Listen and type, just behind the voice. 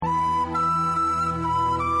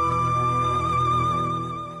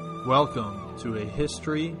Welcome to A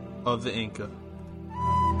History of the Inca.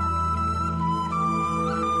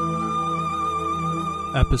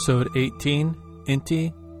 Episode 18,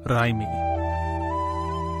 Inti Raymi.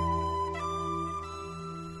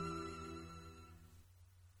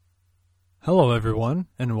 Hello everyone,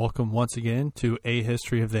 and welcome once again to A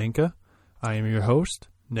History of the Inca. I am your host,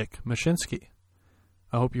 Nick Mashinsky.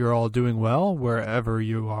 I hope you're all doing well wherever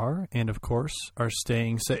you are, and of course, are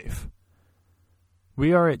staying safe.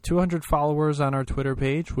 We are at 200 followers on our Twitter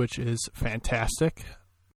page, which is fantastic.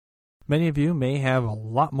 Many of you may have a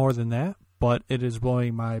lot more than that, but it is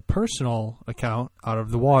blowing my personal account out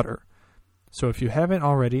of the water. So if you haven't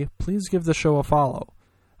already, please give the show a follow.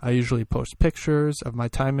 I usually post pictures of my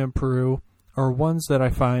time in Peru, or ones that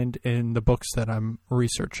I find in the books that I'm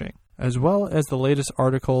researching, as well as the latest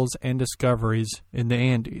articles and discoveries in the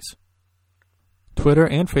Andes. Twitter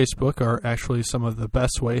and Facebook are actually some of the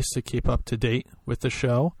best ways to keep up to date with the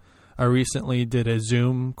show. I recently did a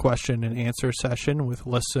Zoom question and answer session with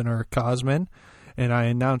listener Cosmin, and I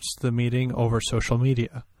announced the meeting over social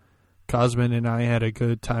media. Cosmin and I had a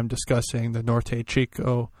good time discussing the Norte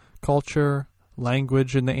Chico culture,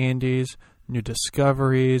 language in the Andes, new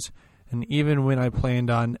discoveries, and even when I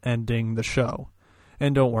planned on ending the show.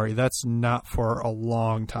 And don't worry, that's not for a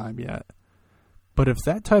long time yet. But if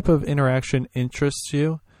that type of interaction interests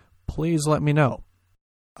you, please let me know.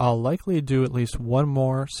 I'll likely do at least one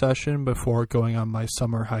more session before going on my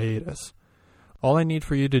summer hiatus. All I need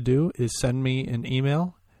for you to do is send me an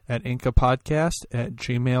email at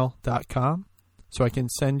incapodcast@gmail.com so I can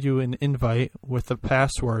send you an invite with the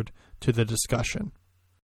password to the discussion.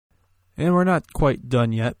 And we're not quite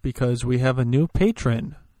done yet because we have a new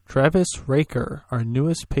patron, Travis Raker, our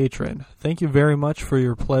newest patron. Thank you very much for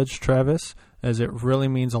your pledge, Travis, as it really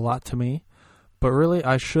means a lot to me. But really,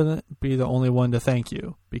 I shouldn't be the only one to thank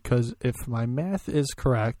you, because if my math is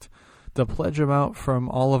correct, the pledge amount from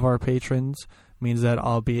all of our patrons means that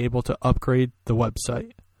I'll be able to upgrade the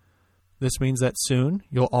website. This means that soon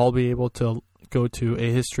you'll all be able to go to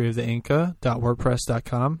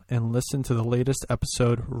ahistoryoftheinca.wordpress.com and listen to the latest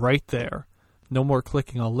episode right there. No more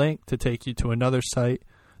clicking a link to take you to another site.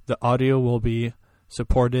 The audio will be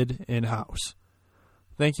supported in-house.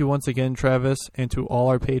 Thank you once again, Travis, and to all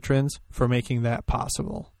our patrons for making that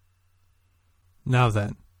possible. Now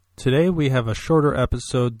then, today we have a shorter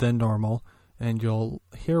episode than normal, and you'll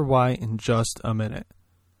hear why in just a minute.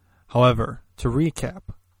 However, to recap,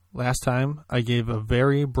 last time I gave a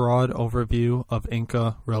very broad overview of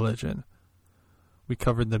Inca religion. We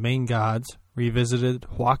covered the main gods, revisited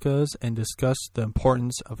huacas, and discussed the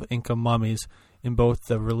importance of Inca mummies in both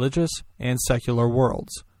the religious and secular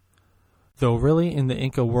worlds. Though really in the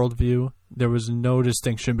Inca worldview, there was no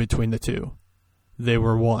distinction between the two. They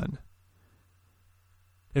were one.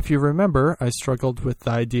 If you remember, I struggled with the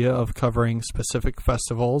idea of covering specific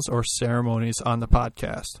festivals or ceremonies on the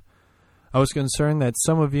podcast. I was concerned that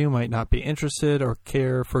some of you might not be interested or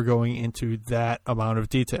care for going into that amount of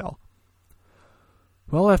detail.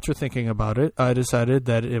 Well, after thinking about it, I decided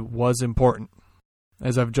that it was important.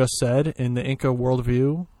 As I've just said, in the Inca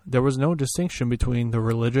worldview, there was no distinction between the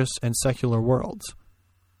religious and secular worlds.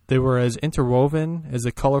 They were as interwoven as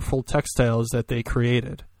the colorful textiles that they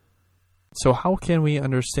created. So how can we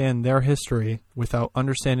understand their history without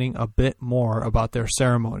understanding a bit more about their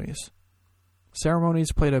ceremonies?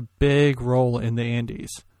 Ceremonies played a big role in the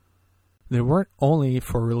Andes. They weren't only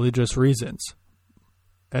for religious reasons.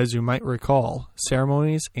 As you might recall,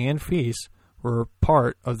 ceremonies and feasts were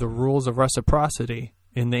part of the rules of reciprocity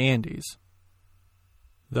in the Andes.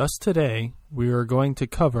 Thus today, we are going to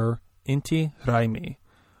cover Inti Raymi,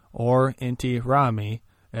 or Inti Raymi,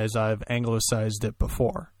 as I've anglicized it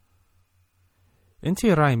before.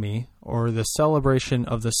 Inti Raymi, or the celebration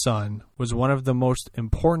of the sun, was one of the most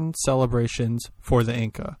important celebrations for the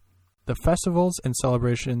Inca. The festivals and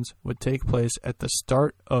celebrations would take place at the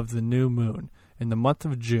start of the new moon in the month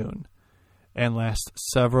of June and last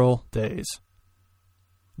several days.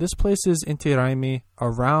 This places Inti Raymi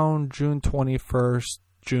around June 21st,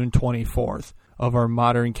 June 24th of our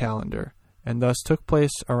modern calendar, and thus took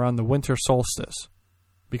place around the winter solstice.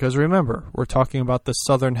 Because remember, we're talking about the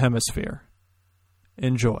southern hemisphere.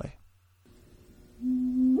 Enjoy.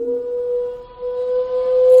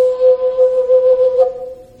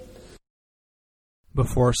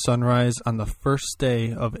 Before sunrise on the first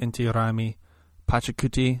day of Inti Raymi,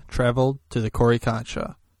 Pachacuti traveled to the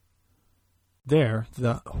Coricancha. There,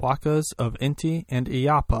 the huacas of Inti and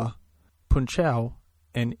Illapa, Punchao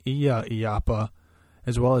and Illapa,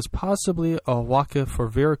 as well as possibly a huaca for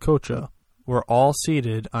Viracocha, were all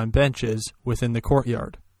seated on benches within the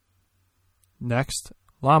courtyard. Next,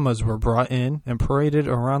 llamas were brought in and paraded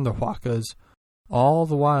around the huacas, all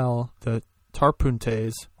the while the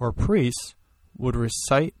tarpuntes, or priests, would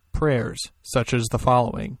recite prayers such as the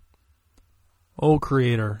following. O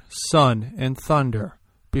Creator, Sun and Thunder,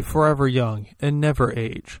 be forever young and never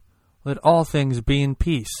age. Let all things be in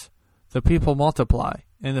peace, the people multiply,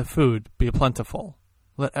 and the food be plentiful.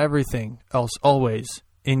 Let everything else always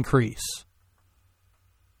increase.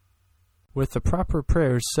 With the proper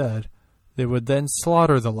prayers said, they would then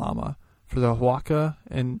slaughter the llama for the huaca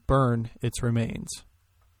and burn its remains.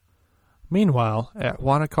 Meanwhile, at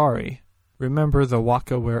Wanakari, remember the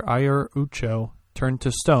huaca where Ayar Ucho turned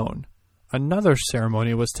to stone, another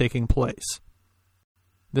ceremony was taking place.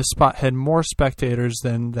 This spot had more spectators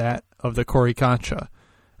than that of the Coricancha,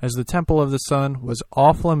 as the Temple of the Sun was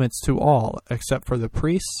off limits to all except for the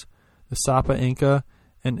priests, the Sapa Inca,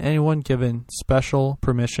 and anyone given special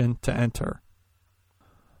permission to enter.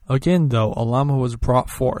 Again, though, a llama was brought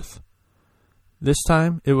forth. This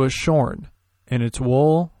time it was shorn, and its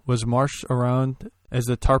wool was marched around as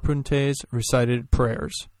the tarpuntes recited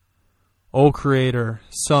prayers. O Creator,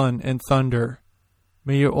 Sun and Thunder,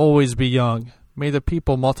 may you always be young, may the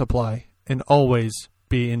people multiply, and always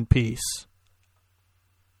be in peace.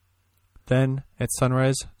 Then, at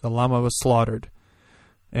sunrise, the llama was slaughtered,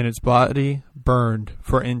 and its body burned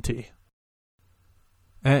for Inti.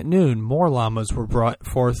 At noon, more llamas were brought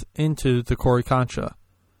forth into the Coricancha,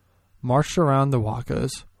 marched around the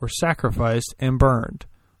huacas, were sacrificed and burned,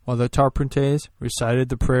 while the tarpuntes recited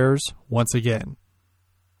the prayers once again.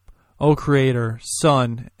 O Creator,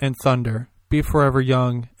 Sun and Thunder, be forever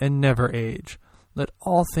young and never age. Let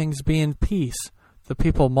all things be in peace, the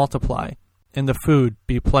people multiply, and the food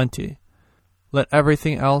be plenty. Let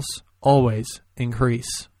everything else always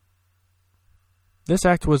increase. This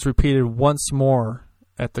act was repeated once more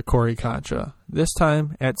at the Coricancha, this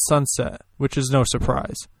time at sunset, which is no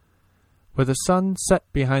surprise. With the sun set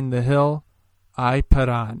behind the hill Ay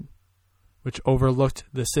Paran, which overlooked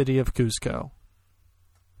the city of Cuzco.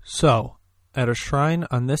 So, at a shrine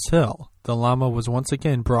on this hill, the llama was once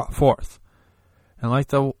again brought forth, and like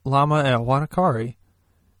the llama at Wanakari,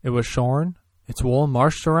 it was shorn, its wool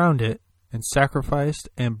marched around it, and sacrificed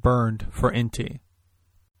and burned for Inti.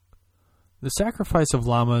 The sacrifice of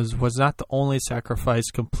llamas was not the only sacrifice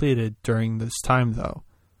completed during this time, though.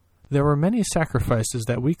 There were many sacrifices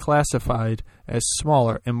that we classified as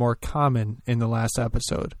smaller and more common in the last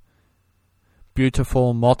episode.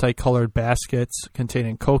 Beautiful multicolored baskets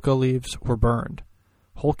containing coca leaves were burned.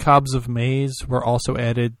 Whole cobs of maize were also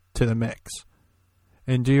added to the mix.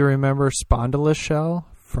 And do you remember spondylus shell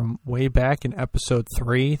from way back in episode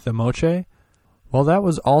 3, the moche? Well, that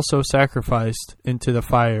was also sacrificed into the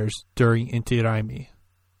fires during Inti Raymi.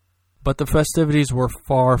 But the festivities were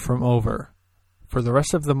far from over. For the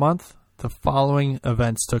rest of the month, the following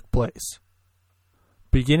events took place.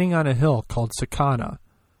 Beginning on a hill called Sakana,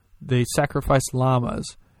 they sacrificed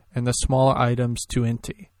llamas and the smaller items to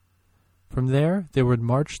Inti. From there, they would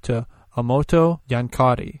march to Amoto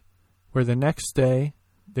Yankari, where the next day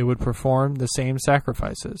they would perform the same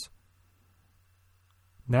sacrifices.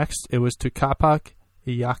 Next, it was to Kapak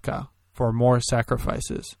Iyaka for more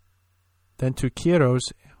sacrifices. Then to Quiros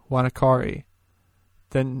Wanakari.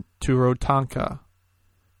 Then to Rotanka.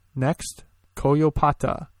 Next,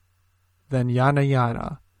 Koyopata. Then Yana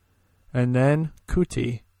Yana. And then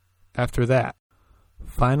Kuti after that.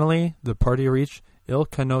 Finally, the party reached Il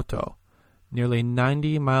Canoto, nearly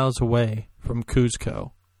 90 miles away from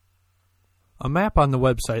Cuzco. A map on the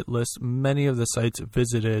website lists many of the sites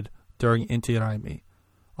visited during Inti Raymi.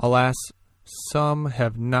 Alas, some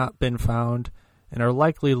have not been found and are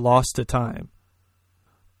likely lost to time.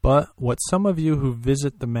 But what some of you who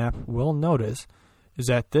visit the map will notice is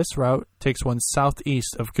that this route takes one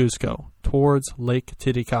southeast of Cuzco, towards Lake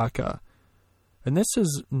Titicaca. And this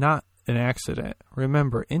is not an accident.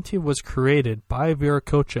 Remember, Inti was created by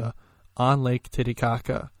Viracocha on Lake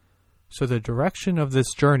Titicaca, so the direction of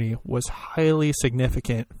this journey was highly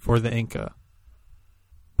significant for the Inca.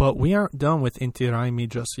 But we aren't done with Inti Raymi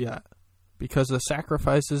just yet, because the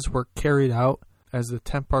sacrifices were carried out as the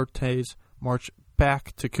Tempartes marched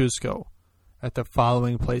back to Cuzco at the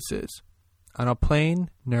following places: on a plain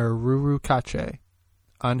near Rurucache,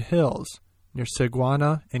 on hills near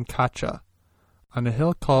Seguana and Cacha, on a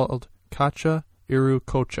hill called Cacha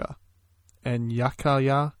Irucocha, and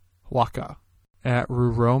Yacaya Huaca, at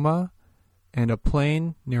Ruroma, and a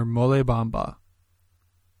plain near Molebamba.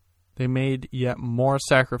 They made yet more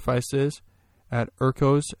sacrifices at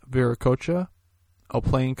Urcos Viracocha, a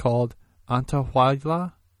plain called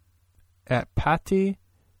Antahuayla, at Pati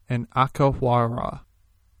and Acahuara.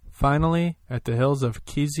 Finally, at the hills of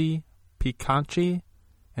Kizi Picanchi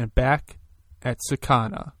and back at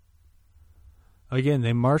Sakana. Again,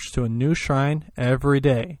 they marched to a new shrine every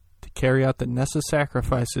day to carry out the necessary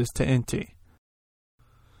sacrifices to Inti.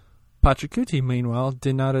 Pachacuti, meanwhile,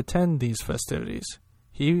 did not attend these festivities.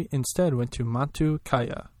 He instead went to Mantu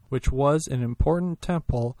Kaya, which was an important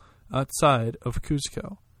temple outside of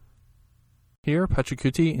Cuzco. Here,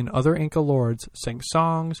 Pachacuti and other Inca lords sang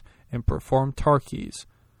songs and performed tarkis,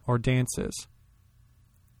 or dances.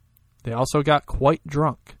 They also got quite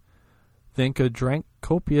drunk. The Inca drank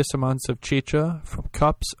copious amounts of chicha from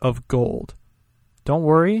cups of gold. Don't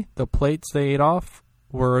worry, the plates they ate off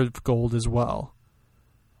were of gold as well.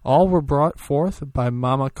 All were brought forth by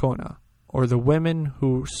Mama Kona, or the women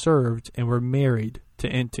who served and were married to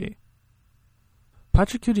Inti.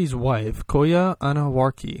 Pachacuti's wife, Koya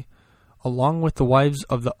Anawarki, along with the wives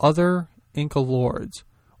of the other Inca lords,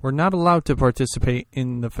 were not allowed to participate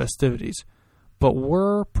in the festivities, but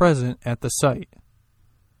were present at the site.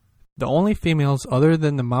 The only females other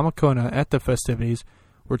than the Mama Kona at the festivities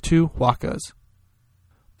were two huacas,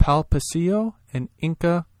 Palpacio and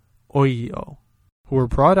Inca Oyo, who were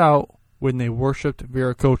brought out when they worshipped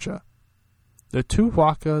Viracocha. The two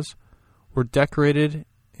huacas were decorated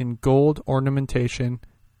in gold ornamentation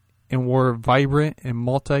and wore vibrant and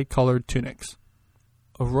multicolored tunics.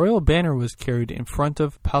 A royal banner was carried in front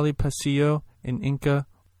of Palpacio and Inca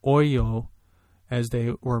Oyo as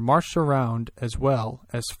they were marched around, as well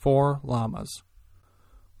as 4 llamas.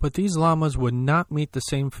 But these llamas would not meet the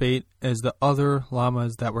same fate as the other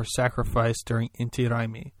llamas that were sacrificed during Inti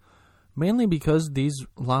Raymi, mainly because these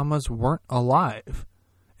llamas weren't alive.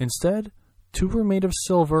 Instead, 2 were made of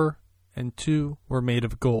silver and 2 were made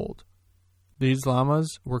of gold. These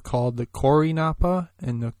llamas were called the Kori Napa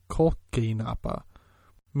and the Kolki Napa,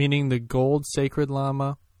 meaning the gold sacred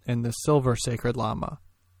llama and the silver sacred llama.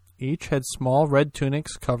 Each had small red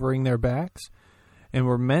tunics covering their backs and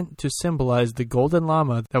were meant to symbolize the golden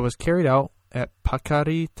llama that was carried out at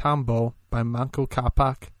Pakari Tambo by Manco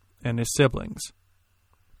Capac and his siblings.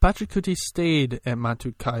 Pachacuti stayed at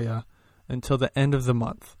Mantu Kaya until the end of the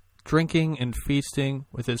month, drinking and feasting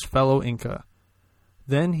with his fellow Inca.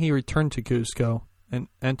 Then he returned to Cuzco and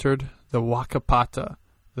entered the Huacapata,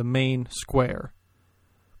 the main square.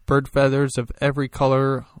 Bird feathers of every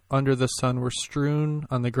color under the sun were strewn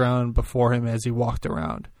on the ground before him as he walked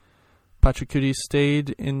around. Pachacuti stayed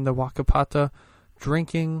in the Huacapata,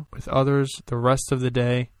 drinking with others the rest of the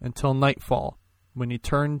day until nightfall, when he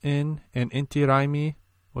turned in and Inti Raymi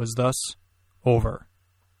was thus over.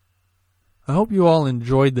 I hope you all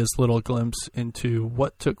enjoyed this little glimpse into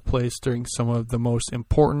what took place during some of the most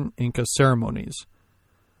important Inca ceremonies.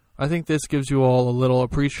 I think this gives you all a little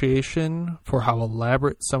appreciation for how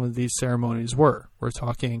elaborate some of these ceremonies were. We're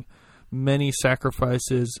talking many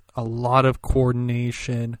sacrifices, a lot of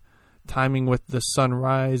coordination, timing with the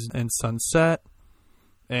sunrise and sunset,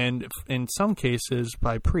 and in some cases,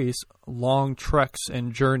 by priests, long treks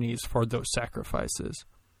and journeys for those sacrifices.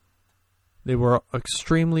 They were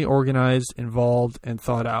extremely organized, involved, and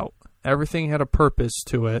thought out. Everything had a purpose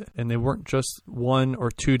to it, and they weren't just 1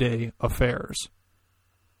 or 2 day affairs.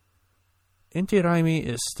 Inti Raymi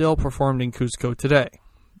is still performed in Cuzco today,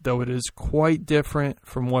 though it is quite different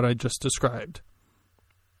from what I just described.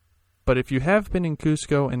 But if you have been in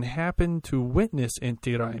Cuzco and happen to witness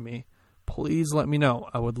Inti Raymi, please let me know.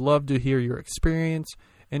 I would love to hear your experience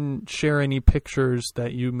and share any pictures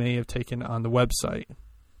that you may have taken on the website.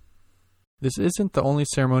 This isn't the only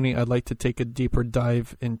ceremony I'd like to take a deeper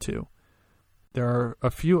dive into. There are a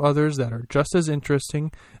few others that are just as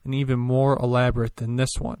interesting and even more elaborate than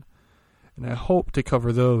this one, and I hope to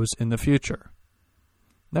cover those in the future.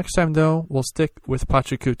 Next time, though, we'll stick with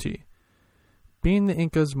Pachacuti. Being the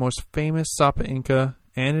Inca's most famous Sapa Inca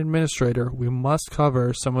and administrator, we must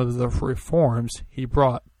cover some of the reforms he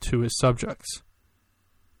brought to his subjects.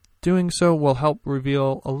 Doing so will help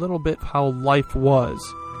reveal a little bit how life was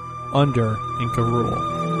under Inca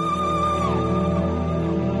rule.